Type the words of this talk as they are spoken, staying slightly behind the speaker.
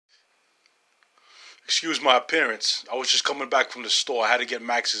Excuse my appearance. I was just coming back from the store. I had to get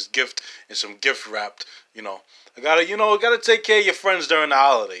Max's gift and some gift wrapped. I gotta take care of your friends during the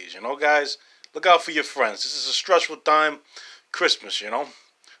holidays. Guys, look out for your friends. This is a stressful time. Christmas,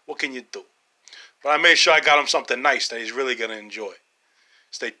 What can you do? But I made sure I got him something nice that he's really gonna enjoy.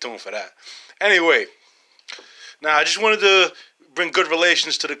 Stay tuned for that. Anyway, now I just wanted to bring good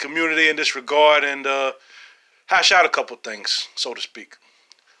relations to the community in this regard and hash out a couple things, so to speak.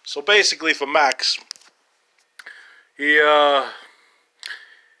 So basically, for Max, he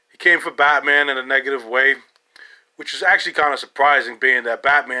came for Batman in a negative way, which is actually kind of surprising, being that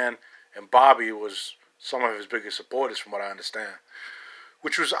Batman and Bobby was some of his biggest supporters, from what I understand.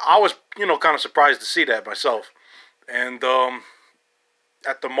 I was kind of surprised to see that myself. And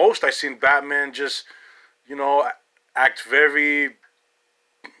at the most, I seen Batman just, act very,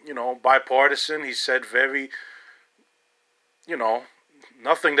 bipartisan. He said very,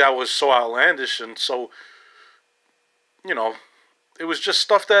 nothing that was so outlandish and so, it was just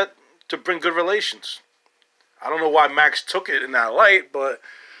stuff to bring good relations. I don't know why Max took it in that light, but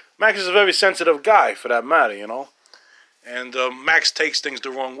Max is a very sensitive guy, for that matter, And Max takes things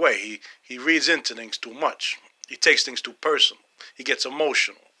the wrong way. He reads into things too much. He takes things too personal. He gets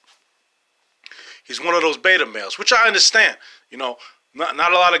emotional. He's one of those beta males, which I understand. Not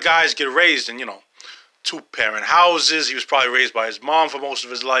a lot of guys get raised in, two-parent houses. He was probably raised by his mom for most of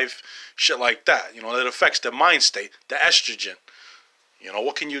his life. Shit like that. It affects their mind state, the estrogen.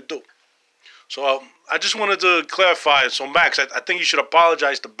 What can you do? So I just wanted to clarify. So Max, I think you should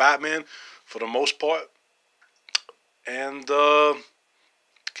apologize to Batman for the most part. And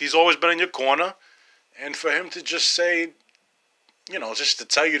he's always been in your corner. And for him to just say, just to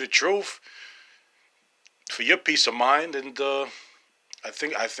tell you the truth, for your peace of mind, and I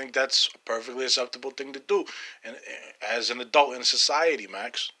think that's a perfectly acceptable thing to do. And as an adult in society,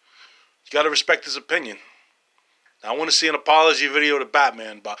 Max, you got to respect his opinion. Now, I want to see an apology video to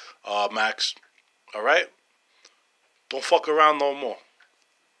Batman, Max. All right? Don't fuck around no more.